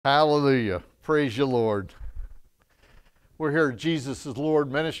Hallelujah. Praise you, Lord. We're here at Jesus is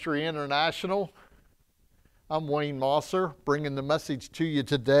Lord Ministry International. I'm Wayne Mosser, bringing the message to you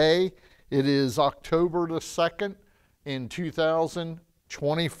today. It is October the 2nd in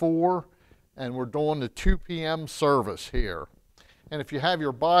 2024, and we're doing the 2 p.m. service here. And if you have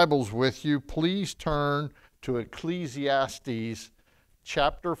your Bibles with you, please turn to Ecclesiastes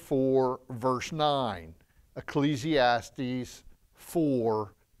chapter 4, verse 9. Ecclesiastes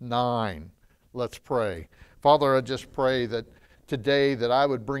 4:9. Let's pray. Father, I just pray that today that I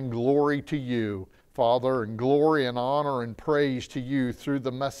would bring glory to you, Father, and glory and honor and praise to you through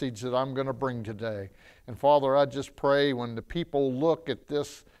the message that I'm going to bring today. And Father, I just pray when the people look at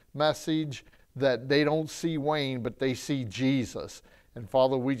this message that they don't see Wayne, but they see Jesus. And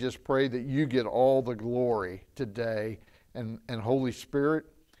Father, we just pray that you get all the glory today. And Holy Spirit,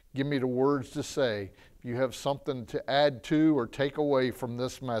 give me the words to say. If you have something to add to or take away from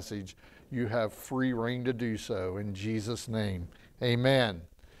this message, you have free reign to do so. In Jesus' name, amen.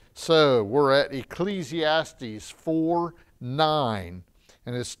 So we're at Ecclesiastes 4:9,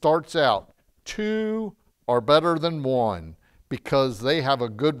 and it starts out, 2 are better than 1, because they have a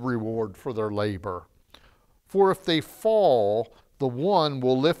good reward for their labor. For if they fall, the one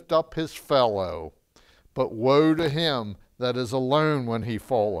will lift up his fellow. But woe to him that is alone when he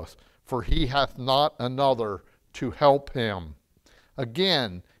falleth, for he hath not another to help him.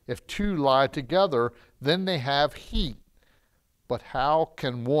 Again, if 2 lie together, then they have heat. But how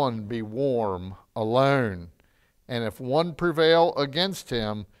can one be warm alone? And if 1 prevail against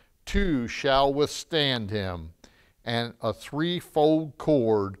him, 2 shall withstand him. And a threefold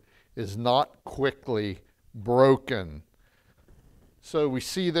cord is not quickly broken. So we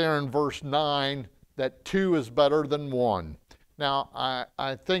see there in verse 9 that 2 is better than 1. Now,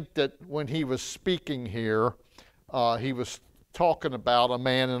 I think that when he was speaking here, he was talking about a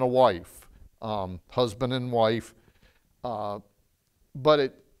man and a wife, husband and wife, but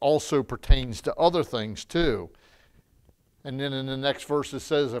it also pertains to other things too. And then in the next verse it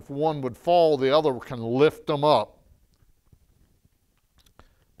says, if one would fall, the other can lift them up.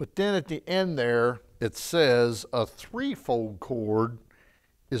 But then at the end there, it says, a threefold cord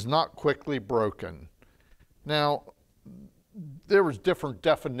is not quickly broken. Now, there was different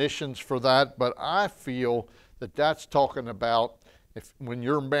definitions for that, but I feel that that's talking about when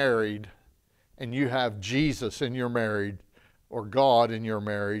you're married and you have Jesus in your marriage or God in your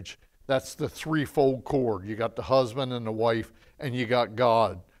marriage, that's the threefold cord. You got the husband and the wife and you got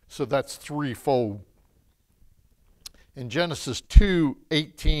God. So that's threefold. In Genesis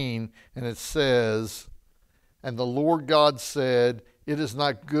 2:18, and it says, and the Lord God said, it is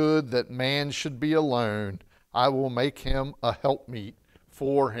not good that man should be alone. I will make him a helpmeet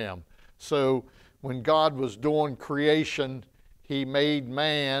for him. So when God was doing creation, he made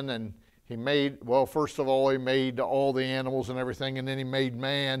man, and he made, well, first of all, he made all the animals and everything, and then he made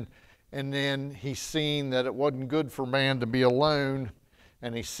man, and then he seen that it wasn't good for man to be alone,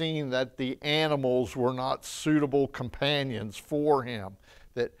 and he seen that the animals were not suitable companions for him.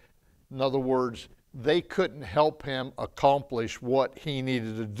 That, in other words, they couldn't help him accomplish what he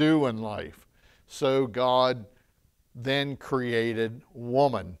needed to do in life. So God then created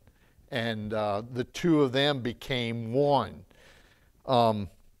woman, and the 2 of them became one.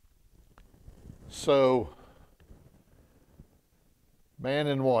 So man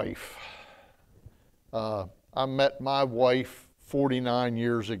and wife. I met my wife 49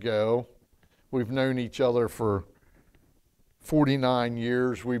 years ago. We've known each other for 49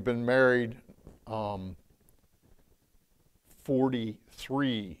 years. We've been married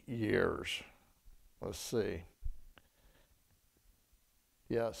 43 years. Let's see.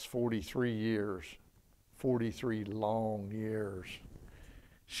 Yes, 43 years. 43 long years.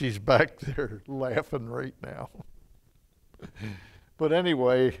 She's back there laughing right now. But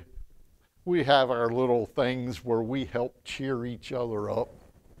anyway, we have our little things where we help cheer each other up.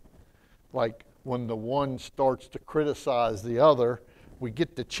 Like when the one starts to criticize the other, we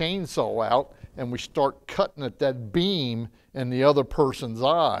get the chainsaw out and we start cutting at that beam in the other person's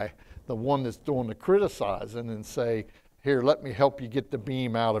eye, the one that's doing the criticizing, and say, here, let me help you get the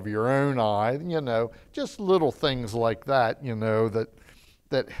beam out of your own eye. You know, just little things like that, you know,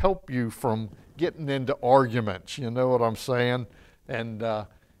 that help you from getting into arguments. You know what I'm saying? And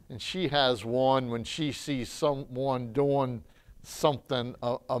she has one when she sees someone doing something,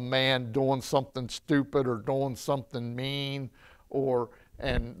 a man doing something stupid or doing something mean,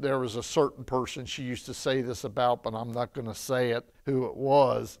 and there was a certain person she used to say this about, but I'm not going to say it, who it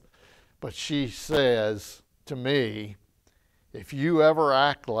was. But she says to me, if you ever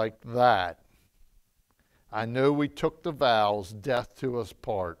act like that, I know we took the vows, death to us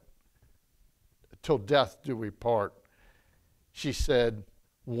part. Till death do we part. She said,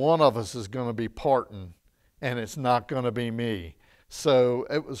 one of us is going to be parting, and it's not going to be me. So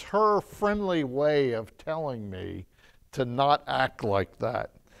it was her friendly way of telling me to not act like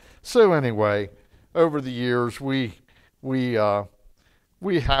that. So anyway, over the years, we had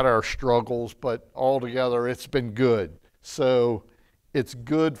our struggles, but altogether it's been good. So it's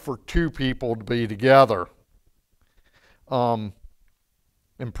good for two people to be together.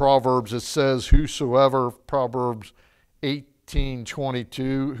 In Proverbs it says, whosoever, Proverbs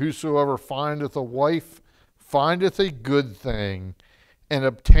 18:22, whosoever findeth a wife findeth a good thing and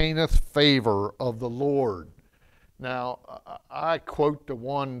obtaineth favor of the Lord. Now, I quote the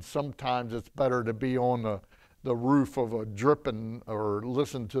one, sometimes it's better to be on the roof of a dripping, or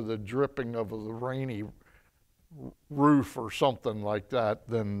listen to the dripping of the rainy roof or something like that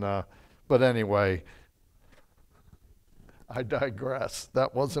than, but anyway, I digress.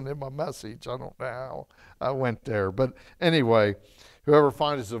 That wasn't in my message. I don't know how I went there. But anyway, whoever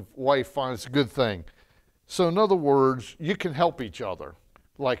finds a wife finds a good thing. So in other words, you can help each other.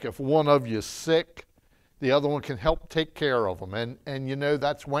 Like if one of you is sick, the other one can help take care of them. And you know,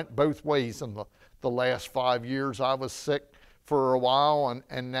 that's went both ways in the last 5 years. I was sick for a while,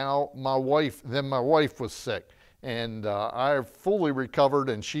 and now my wife was sick. And I've fully recovered,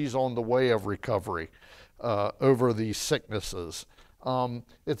 and she's on the way of recovery over these sicknesses.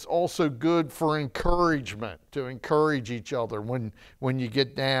 It's also good for encouragement, to encourage each other when you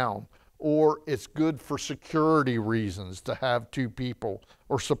get down. Or it's good for security reasons to have two people,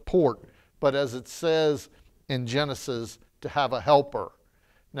 or support. But as it says in Genesis, to have a helper.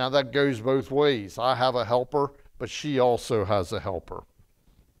 Now that goes both ways. I have a helper, but she also has a helper.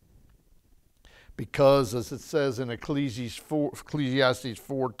 Because as it says in Ecclesiastes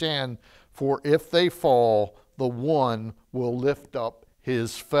 4:10, for if they fall, the one will lift up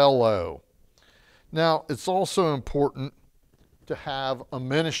his fellow. Now, it's also important to have a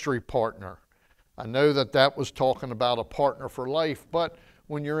ministry partner. I know that was talking about a partner for life, but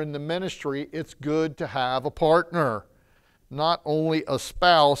when you're in the ministry, it's good to have a partner. Not only a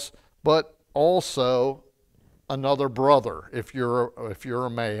spouse, but also another brother, if you're a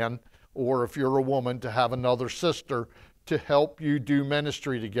man, or if you're a woman, to have another sister to help you do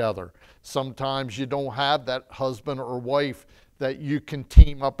ministry together. Sometimes you don't have that husband or wife that you can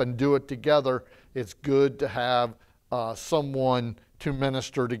team up and do it together. It's good to have someone to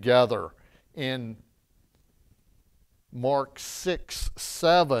minister together. In Mark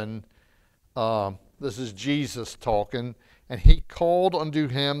 6:7, this is Jesus talking, and he called unto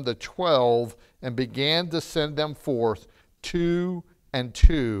him the 12 and began to send them forth 2 and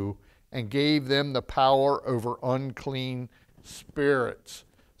 2, and gave them the power over unclean spirits.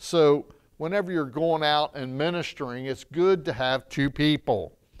 So whenever you're going out and ministering, it's good to have two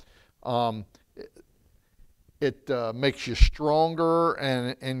people. It makes you stronger,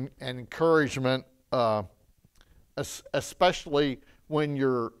 and encouragement, especially when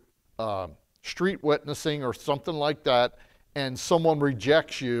you're street witnessing or something like that, and someone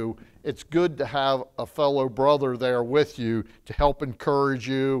rejects you. It's good to have a fellow brother there with you to help encourage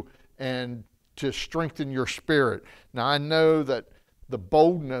you and to strengthen your spirit. Now, I know that the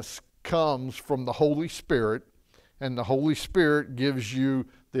boldness comes from the Holy Spirit, and the Holy Spirit gives you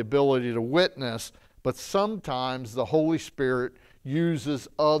the ability to witness, but sometimes the Holy Spirit uses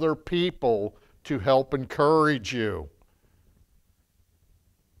other people to help encourage you.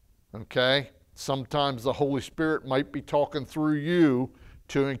 Okay? Sometimes the Holy Spirit might be talking through you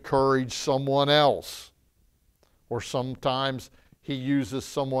to encourage someone else. Or sometimes he uses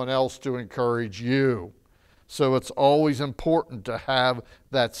someone else to encourage you. So it's always important to have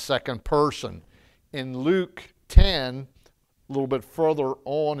that second person. In Luke 10, a little bit further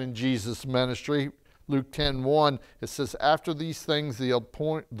on in Jesus' ministry, Luke 10:1, it says, after these things the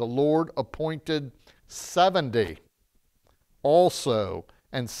Lord appointed 70 also,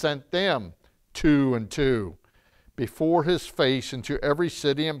 and sent them 2 and 2 before his face into every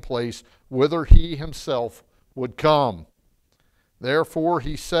city and place whither he himself would come. Therefore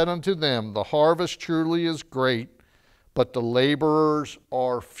he said unto them, the harvest truly is great, but the laborers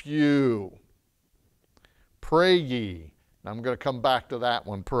are few. Pray ye. I'm going to come back to that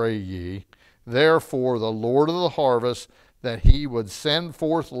one, pray ye. Therefore the Lord of the harvest, that he would send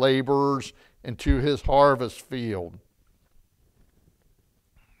forth laborers into his harvest field.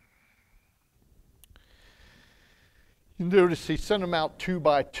 You notice he sent them out 2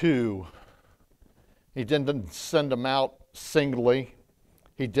 by 2. He didn't send them out singly.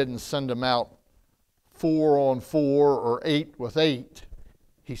 He didn't send them out 4 on 4 or 8 with 8.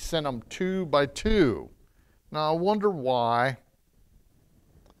 He sent them 2 by 2. Now, I wonder why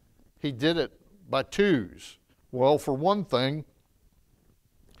he did it by twos. Well, for one thing,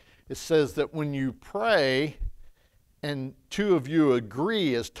 it says that when you pray and two of you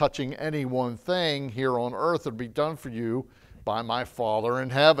agree as touching any one thing here on earth, it'll be done for you by my Father in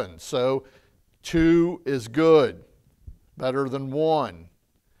heaven. So 2 is good, better than 1.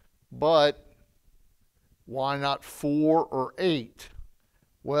 But why not 4 or 8?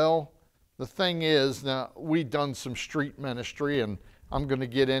 Well, the thing is, now we've done some street ministry, and I'm going to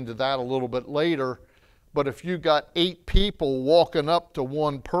get into that a little bit later. But if you got 8 people walking up to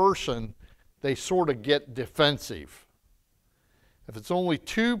one person, they sort of get defensive. If it's only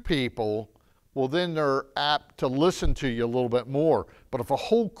 2 people, well, then they're apt to listen to you a little bit more. But if a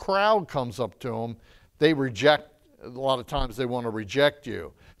whole crowd comes up to them, they reject, a lot of times they want to reject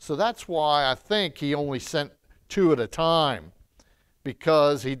you. So that's why I think he only sent 2 at a time,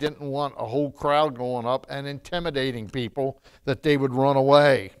 because he didn't want a whole crowd going up and intimidating people that they would run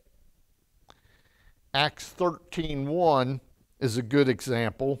away. Acts 13:1 is a good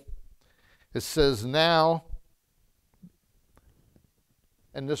example. It says, now,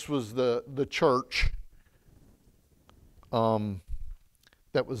 and this was the church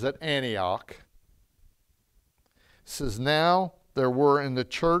that was at Antioch. It says, now there were in the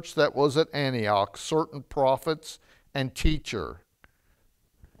church that was at Antioch certain prophets and teachers.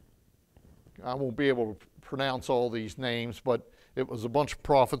 I won't be able to pronounce all these names, but it was a bunch of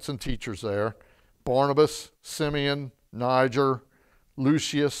prophets and teachers there. Barnabas, Simeon, Niger,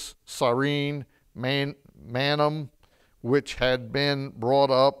 Lucius, Cyrene, Manaen, which had been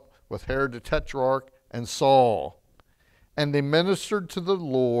brought up with Herod the Tetrarch, and Saul. And they ministered to the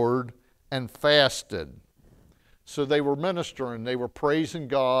Lord and fasted. So they were ministering, they were praising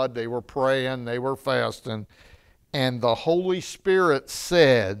God, they were praying, they were fasting. And the Holy Spirit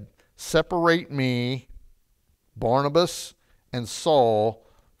said, separate me, Barnabas and Saul,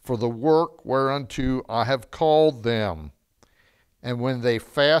 for the work whereunto I have called them. And when they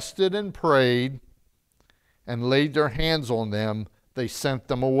fasted and prayed and laid their hands on them, they sent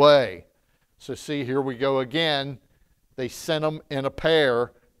them away. So see, here we go again. They sent them in a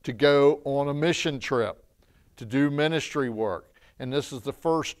pair to go on a mission trip, to do ministry work. And this is the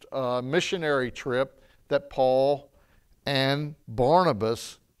first missionary trip that Paul and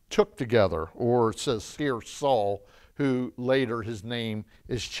Barnabas took together, or it says here Saul, who later his name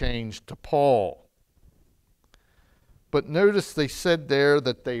is changed to Paul. But notice they said there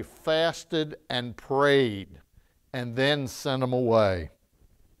that they fasted and prayed and then sent them away.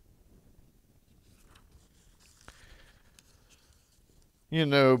 You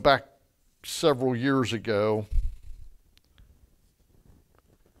know, back several years ago,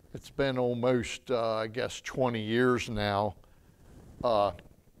 it's been almost, I guess, 20 years now,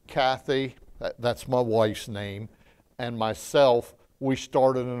 Kathy, that's my wife's name, and myself, we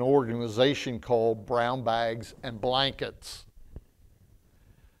started an organization called Brown Bags and Blankets.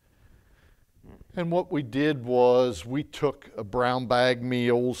 And what we did was we took brown bag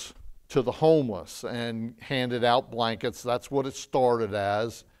meals to the homeless and handed out blankets. That's what it started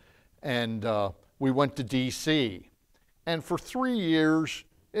as. And we went to D.C. And for 3 years,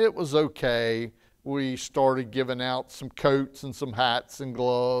 it was okay. We started giving out some coats and some hats and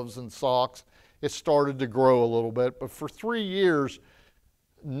gloves and socks. It started to grow a little bit, but for 3 years,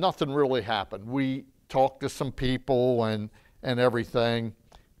 nothing really happened. We talked to some people and everything.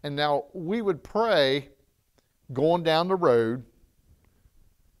 And now we would pray going down the road,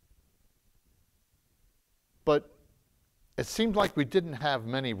 but it seemed like we didn't have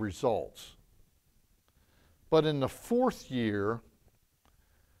many results. But in the 4th year,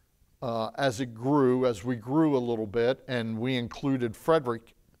 as we grew a little bit, and we included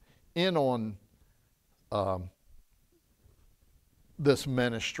Frederick in on this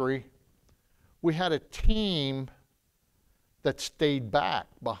ministry, we had a team that stayed back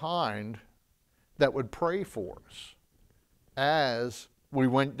behind that would pray for us as we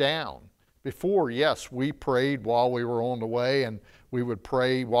went down. Before, yes, we prayed while we were on the way, and we would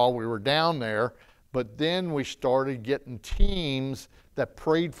pray while we were down there, but then we started getting teams that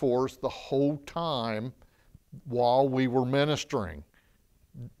prayed for us the whole time while we were ministering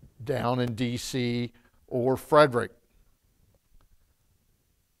down in D.C. or Frederick.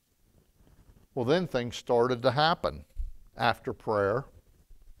 Well, then things started to happen after prayer.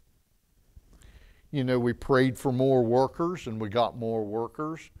 You know, we prayed for more workers, and we got more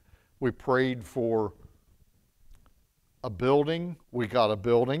workers. We prayed for a building. We got a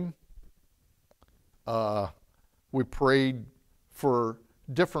building. We prayed for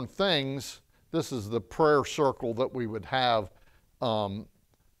different things. This is the prayer circle that we would have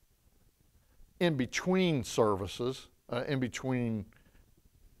in between services, in between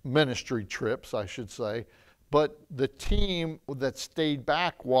ministry trips, I should say. But the team that stayed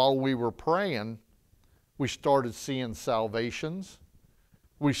back while we were praying, we started seeing salvations,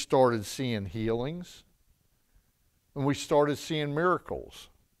 we started seeing healings, and we started seeing miracles.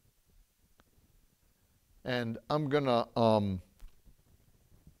 And I'm going to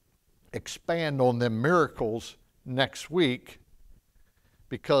expand on them miracles next week,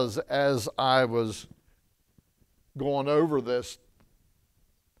 because as I was going over this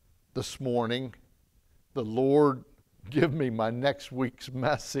morning, the Lord gave me my next week's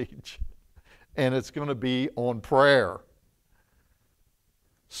message, and it's going to be on prayer.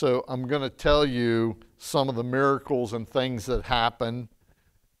 So I'm going to tell you some of the miracles and things that happened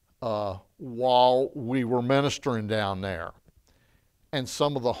while we were ministering down there. And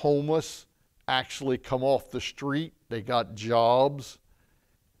some of the homeless actually come off the street. They got jobs,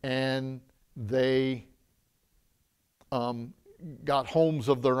 and they got homes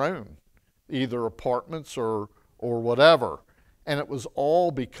of their own, either apartments or whatever. And it was all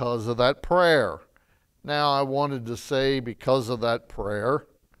because of that prayer. Now, I wanted to say, because of that prayer,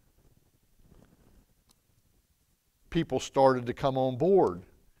 people started to come on board.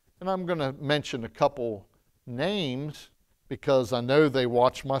 And I'm going to mention a couple names because I know they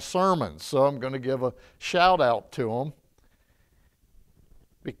watch my sermons. So I'm going to give a shout out to them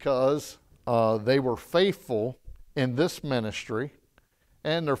because they were faithful in this ministry,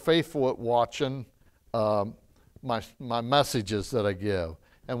 and they're faithful at watching my messages that I give.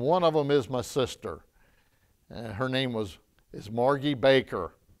 And one of them is my sister. Her name is Margie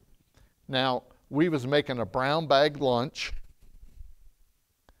Baker. Now, we was making a brown bag lunch,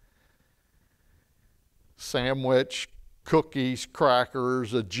 sandwich, cookies,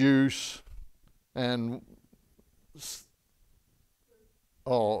 crackers, a juice, and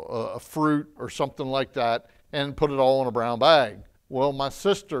a fruit or something like that, and put it all in a brown bag. Well, my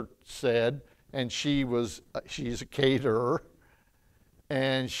sister said, and she's a caterer,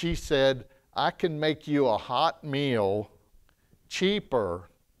 and she said, I can make you a hot meal cheaper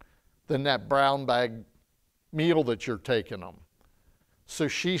than that brown bag meal that you're taking them. So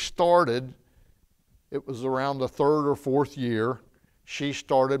she started, it was around the 3rd or 4th year, she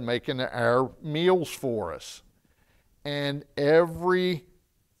started making our meals for us. And every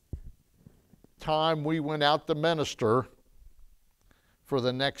time we went out to minister for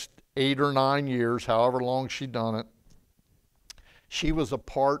the next 8 or 9 years, however long she'd done it, she was a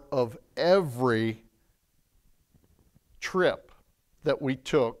part of every trip that we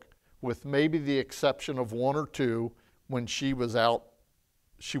took, with maybe the exception of 1 or 2 when she went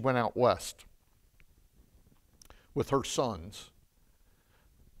out west with her sons.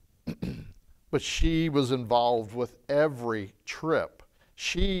 But she was involved with every trip.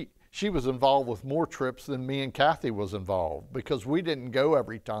 She was involved with more trips than me and Kathy was involved, because we didn't go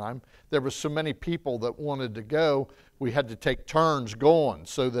every time. There were so many people that wanted to go, we had to take turns going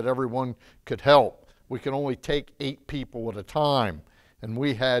so that everyone could help. We could only take 8 people at a time, and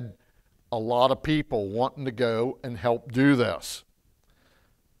we had a lot of people wanting to go and help do this.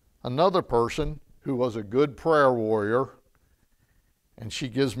 Another person who was a good prayer warrior, and she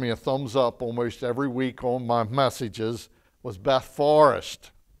gives me a thumbs up almost every week on my messages, was Beth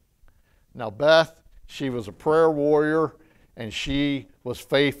Forrest. Now Beth, she was a prayer warrior, and she was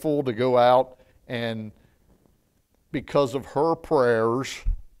faithful to go out, and because of her prayers,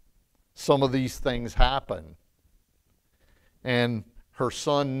 some of these things happened. And her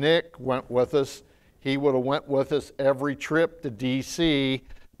son Nick went with us. He would have went with us every trip to DC,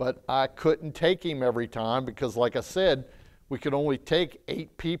 but I couldn't take him every time because, like I said, we could only take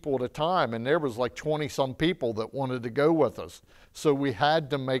 8 people at a time, and there was like 20-some people that wanted to go with us. So we had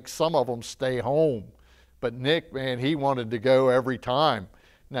to make some of them stay home. But Nick, man, he wanted to go every time.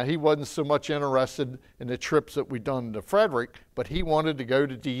 Now, he wasn't so much interested in the trips that we'd done to Frederick, but he wanted to go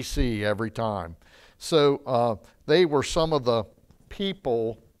to DC every time. So they were some of the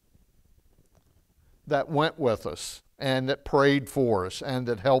people that went with us and that prayed for us and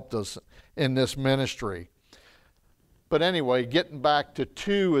that helped us in this ministry. But anyway, getting back to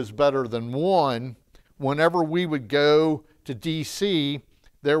 2 is better than 1. Whenever we would go to DC,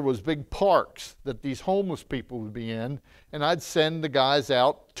 there was big parks that these homeless people would be in, and I'd send the guys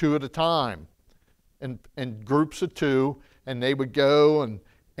out 2 at a time in groups of 2, and they would go,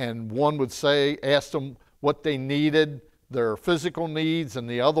 and one would ask them what they needed, their physical needs, and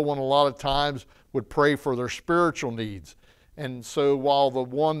the other one a lot of times would pray for their spiritual needs. And so while the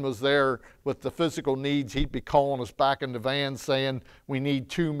one was there with the physical needs, he'd be calling us back in the van saying, we need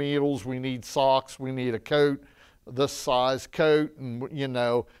 2 meals, we need socks, we need a coat, this size coat, and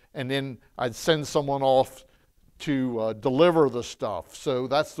and then I'd send someone off to deliver the stuff. So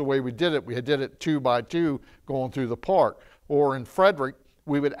that's the way we did it. We did it 2 by 2 going through the park. Or in Frederick,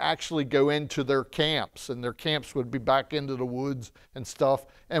 we would actually go into their camps, and their camps would be back into the woods and stuff.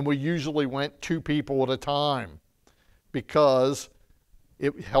 And we usually went 2 people at a time because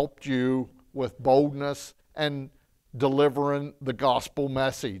it helped you with boldness and delivering the gospel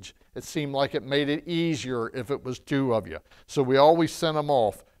message. It seemed like it made it easier if it was 2 of you. So we always sent them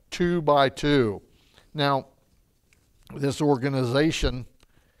off 2 by 2. Now, this organization,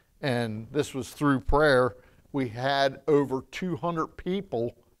 and this was through prayer, we had over 200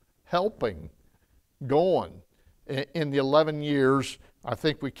 people helping, going. In the 11 years, I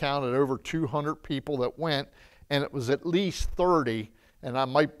think we counted over 200 people that went, and it was at least 30, and I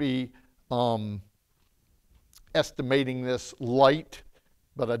might be estimating this light,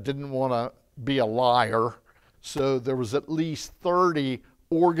 but I didn't want to be a liar. So there was at least 30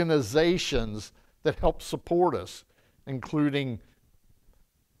 organizations that helped support us, including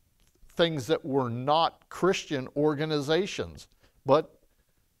things that were not Christian organizations, but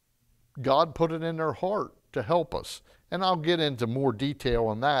God put it in their heart to help us. And I'll get into more detail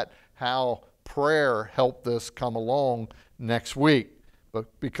on that, how prayer helped this come along next week. But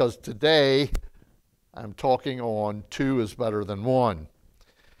because today I'm talking on 2 is better than 1.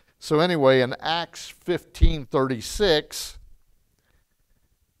 So anyway, in Acts 15:36,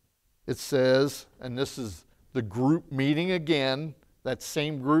 it says, and this is the group meeting again, that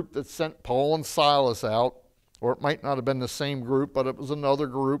same group that sent Paul and Silas out, or it might not have been the same group, but it was another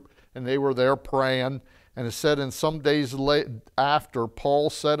group, and they were there praying. And it said, and some days after, Paul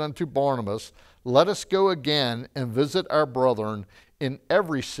said unto Barnabas, let us go again and visit our brethren in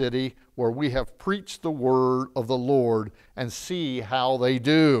every city where we have preached the word of the Lord, and see how they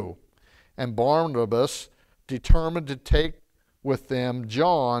do. And Barnabas determined to take with them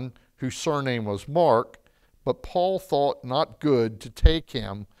John, whose surname was Mark, but Paul thought not good to take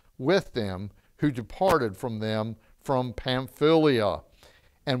him with them, who departed from them from Pamphylia,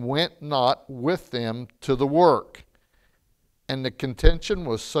 and went not with them to the work. And the contention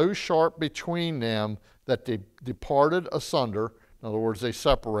was so sharp between them that they departed asunder. In other words, they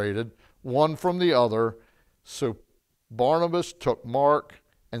separated one from the other. So Barnabas took Mark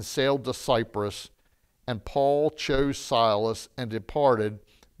and sailed to Cyprus, and Paul chose Silas and departed,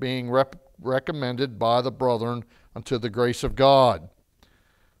 being recommended by the brethren unto the grace of God.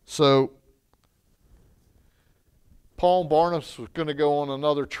 So Paul and Barnabas was going to go on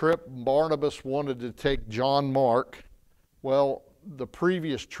another trip. Barnabas wanted to take John Mark. Well, the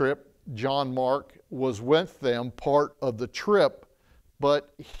previous trip, John Mark was with them part of the trip,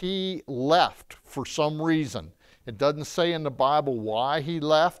 but he left for some reason. It doesn't say in the Bible why he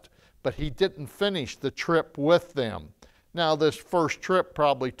left, but he didn't finish the trip with them. Now, this first trip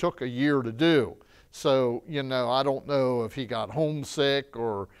probably took a year to do. So, I don't know if he got homesick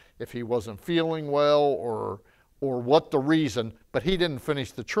or if he wasn't feeling well or what the reason, but he didn't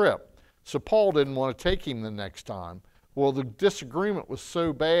finish the trip. So Paul didn't want to take him the next time. Well, the disagreement was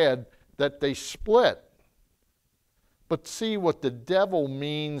so bad that they split. But see, what the devil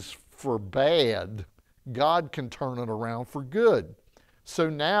means for bad, God can turn it around for good. So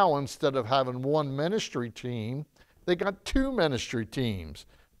now, instead of having one ministry team, they got 2 ministry teams.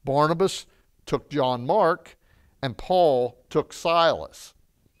 Barnabas took John Mark, and Paul took Silas.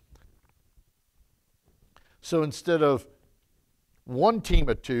 So instead of one team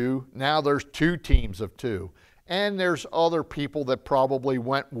of 2, now there's 2 teams of 2. And there's other people that probably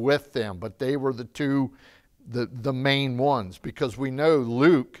went with them, but they were the main ones, because we know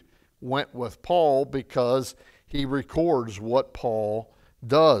Luke went with Paul because he records what Paul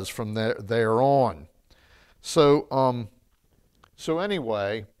does from there on. So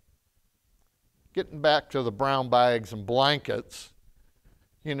anyway, getting back to the brown bags and blankets,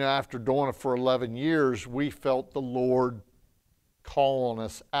 after doing it for 11 years, we felt the Lord calling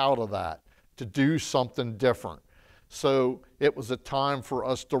us out of that to do something different. So it was a time for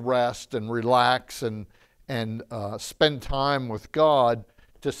us to rest and relax and spend time with God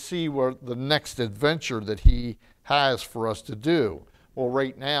to see where the next adventure that He has for us to do. Well,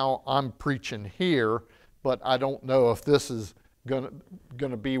 right now I'm preaching here, but I don't know if this is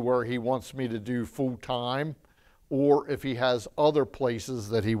gonna be where He wants me to do full time, or if He has other places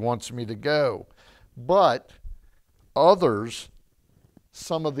that He wants me to go. But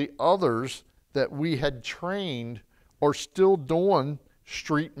some of the others that we had trained are still doing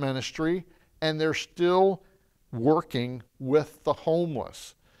street ministry, and they're still working with the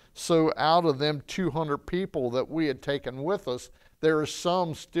homeless. So out of them 200 people that we had taken with us, there are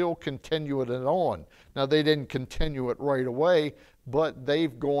some still continuing it on. Now, they didn't continue it right away, but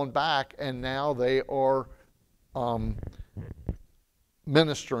they've gone back and now they are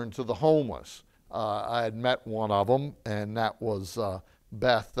ministering to the homeless. I had met one of them, and that was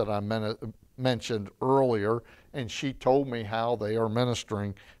Beth that I mentioned earlier, and she told me how they are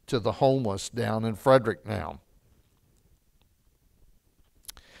ministering to the homeless down in Frederick now.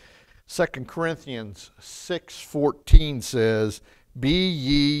 2 Corinthians 6:14 says, "Be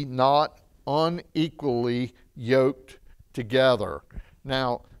ye not unequally yoked together."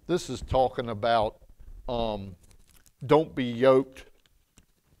 Now, this is talking about don't be yoked.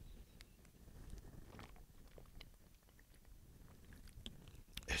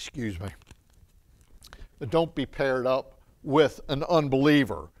 Excuse me. Don't be paired up with an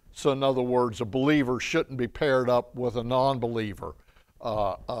unbeliever. So in other words, a believer shouldn't be paired up with a non-believer.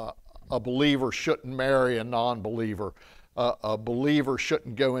 A believer shouldn't marry a non-believer. A believer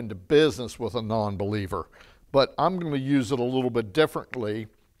shouldn't go into business with a non-believer. But I'm going to use it a little bit differently.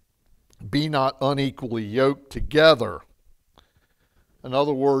 Be not unequally yoked together. In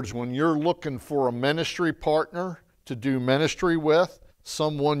other words, when you're looking for a ministry partner to do ministry with,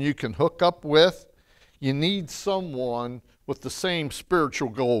 someone you can hook up with, you need someone with the same spiritual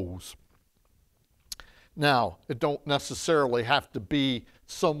goals. Now, it don't necessarily have to be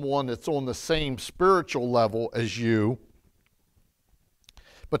someone that's on the same spiritual level as you,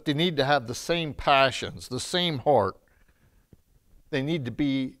 but they need to have the same passions, the same heart. You need to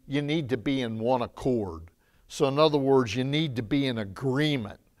be in one accord. So in other words, you need to be in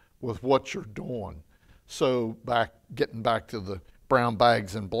agreement with what you're doing. So getting back to the brown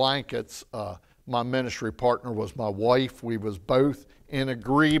bags and blankets, my ministry partner was my wife. We was both in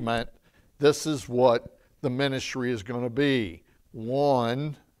agreement. This is what the ministry is going to be.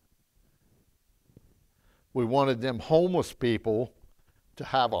 One, we wanted them homeless people to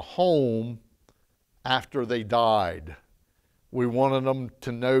have a home after they died. We wanted them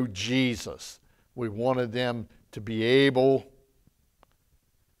to know Jesus. We wanted them to be able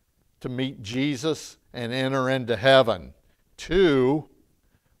to meet Jesus and enter into heaven. Two,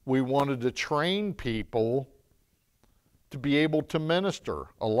 we wanted to train people to be able to minister.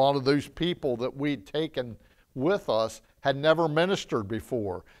 A lot of those people that we'd taken with us had never ministered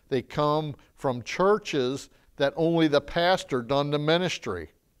before. They come from churches that only the pastor done the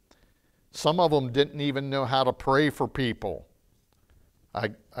ministry. Some of them didn't even know how to pray for people.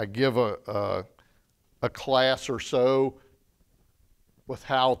 I give a class or so with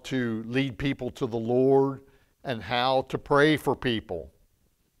how to lead people to the Lord and how to pray for people.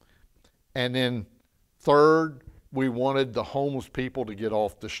 And then third, we wanted the homeless people to get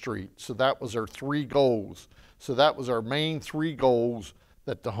off the street. So that was our three goals. So that was our main three goals,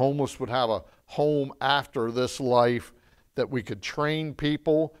 that the homeless would have a home after this life, that we could train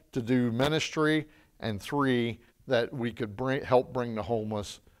people to do ministry, and three, that we could help bring the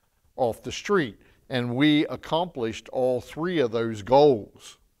homeless off the street. And we accomplished all three of those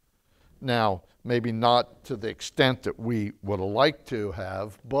goals. Now, maybe not to the extent that we would have liked to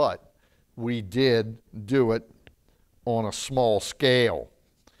have, but we did do it on a small scale.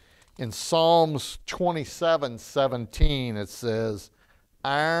 In Psalms 27:17, it says,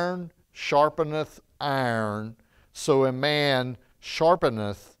 "Iron sharpeneth iron, so a man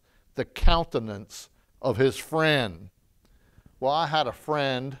sharpeneth the countenance of his friend." Well, I had a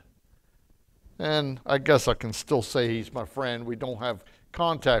friend, and I guess I can still say he's my friend. We don't have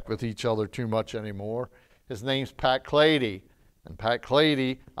contact with each other too much anymore. His name's Pat Clady. And Pat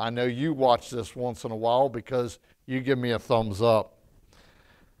Clady, I know you watch this once in a while because you give me a thumbs up.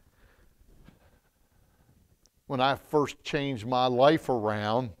 When I first changed my life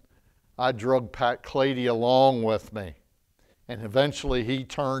around, I drug Pat Clady along with me. And eventually he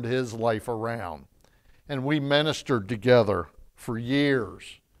turned his life around. And we ministered together for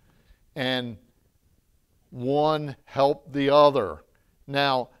years. And one helped the other.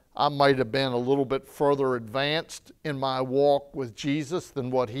 Now, I might have been a little bit further advanced in my walk with Jesus than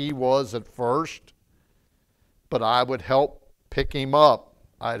what he was at first, but I would help pick him up.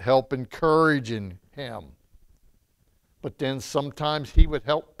 I'd help encouraging him. But then sometimes he would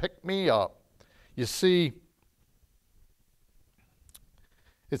help pick me up. You see,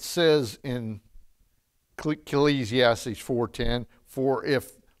 it says in Ecclesiastes 4:10, "For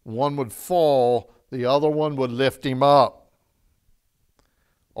if one would fall, the other one would lift him up."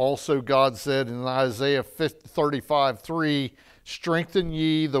 Also, God said in Isaiah 35:3, "Strengthen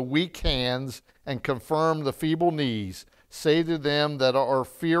ye the weak hands and confirm the feeble knees. Say to them that are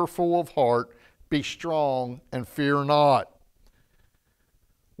fearful of heart, be strong and fear not."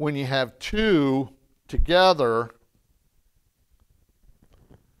 When you have two together,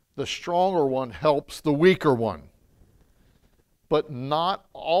 the stronger one helps the weaker one. But not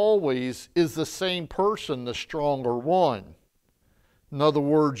always is the same person the stronger one. In other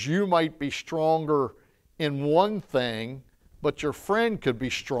words, you might be stronger in one thing, but your friend could be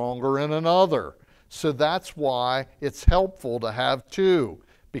stronger in another. So that's why it's helpful to have two,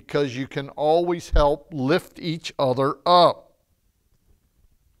 because you can always help lift each other up.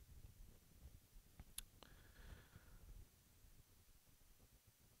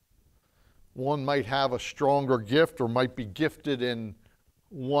 One might have a stronger gift or might be gifted in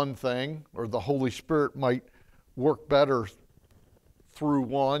one thing, or the Holy Spirit might work better through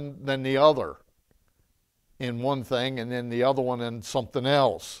one than the other in one thing, and then the other one in something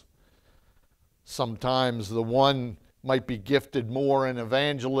else. Sometimes the one might be gifted more in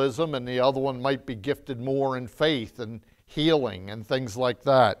evangelism and the other one might be gifted more in faith and healing and things like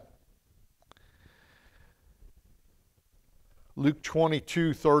that. Luke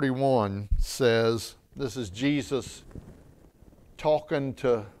 22:31 says, this is Jesus talking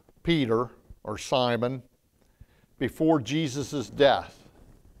to Peter or Simon before Jesus' death.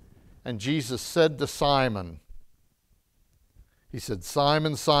 And Jesus said to Simon, he said,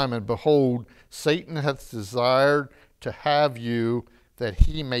 Simon, Simon, behold, Satan hath desired to have you, that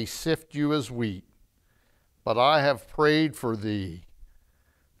he may sift you as wheat. But I have prayed for thee,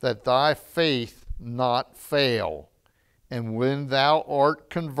 that thy faith not fail. And when thou art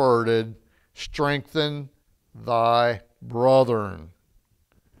converted, strengthen thy brethren.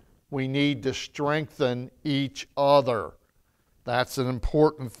 We need to strengthen each other. That's an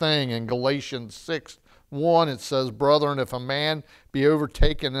important thing. In Galatians 6:1, it says, Brethren, if a man be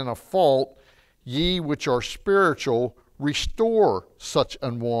overtaken in a fault, ye which are spiritual, restore such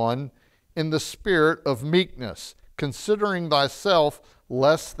an one in the spirit of meekness, considering thyself,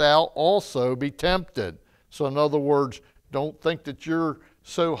 lest thou also be tempted. So in other words, don't think that you're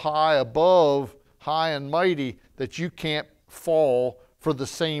so high above, high and mighty, that you can't fall for the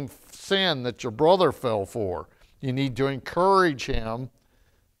same sin that your brother fell for. You need to encourage him,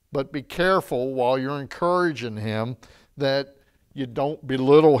 but be careful while you're encouraging him that you don't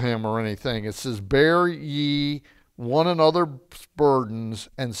belittle him or anything. It says, bear ye one another's burdens,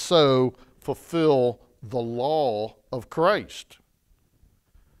 and so fulfill the law of Christ.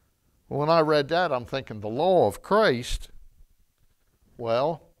 When I read that, I'm thinking, the law of Christ?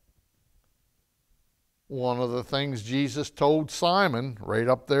 Well, one of the things Jesus told Simon, right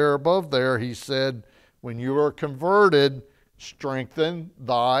up there above there, he said, when you are converted, strengthen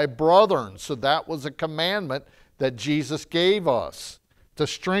thy brethren. So that was a commandment that Jesus gave us, to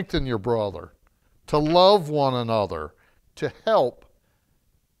strengthen your brother, to love one another, to help,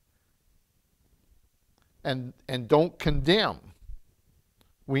 and don't condemn.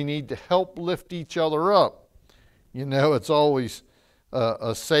 We need to help lift each other up. You know, it's always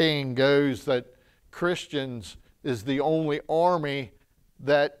a saying goes that Christians is the only army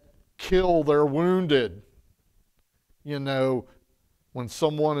that kill their wounded. You know, when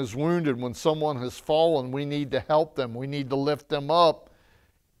someone is wounded, when someone has fallen, we need to help them. We need to lift them up,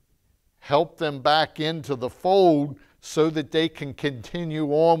 help them back into the fold so that they can continue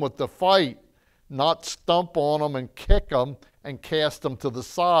on with the fight, not stump on them and kick them and cast them to the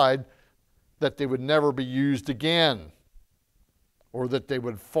side, that they would never be used again, or that they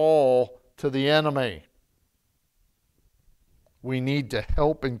would fall to the enemy. We need to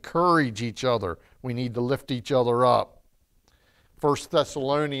help encourage each other. We need to lift each other up. 1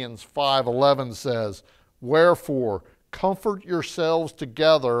 Thessalonians 5:11 says, wherefore, comfort yourselves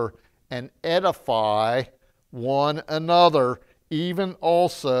together and edify one another, even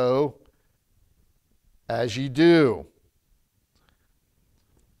also as ye do.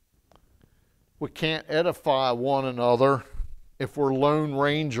 We can't edify one another if we're Lone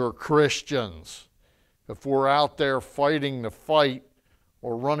Ranger Christians, if we're out there fighting the fight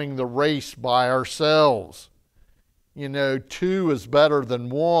or running the race by ourselves. You know, 2 is better than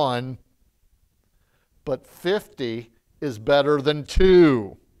 1, but 50 is better than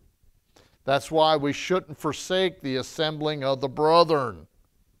 2. That's why we shouldn't forsake the assembling of the brethren.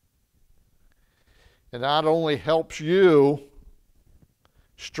 It not only helps you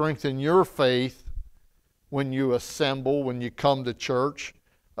strengthen your faith when you assemble, when you come to church.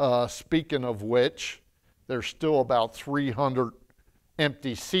 Speaking of which, there's still about 300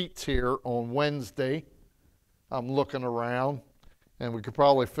 empty seats here on Wednesday. I'm looking around, and we could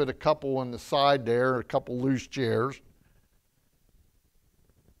probably fit a couple on the side there, a couple loose chairs.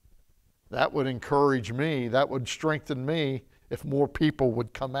 That would encourage me. That would strengthen me if more people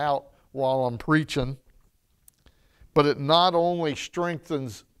would come out while I'm preaching. But it not only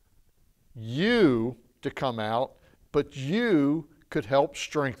strengthens you to come out, but you could help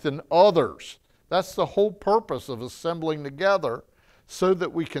strengthen others. That's the whole purpose of assembling together, so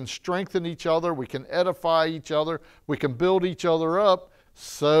that we can strengthen each other, we can edify each other, we can build each other up,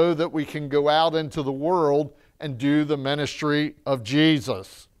 so that we can go out into the world and do the ministry of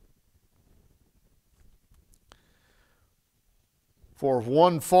Jesus. For if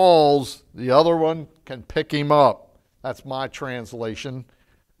one falls, the other one can pick him up. That's my translation,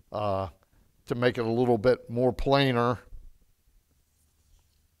 to make it a little bit more plainer.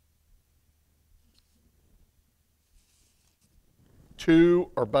 Two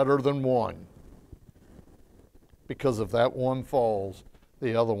are better than one, because if that one falls,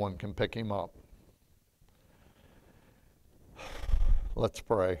 the other one can pick him up. Let's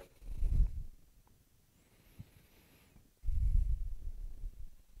pray.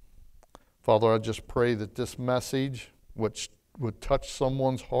 Father, I just pray that this message, which would touch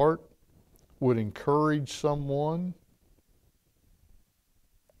someone's heart, would encourage someone,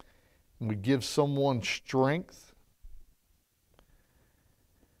 and would give someone strength,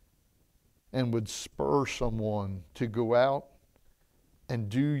 and would spur someone to go out and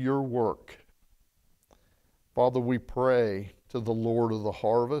do your work. Father, we pray to the Lord of the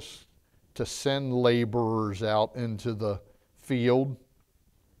harvest to send laborers out into the field.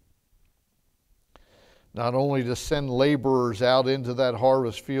 Not only to send laborers out into that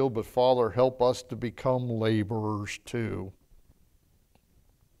harvest field, but Father, help us to become laborers too.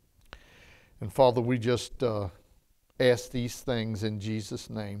 And Father, we just ask these things in Jesus'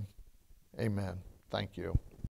 name. Amen. Thank you.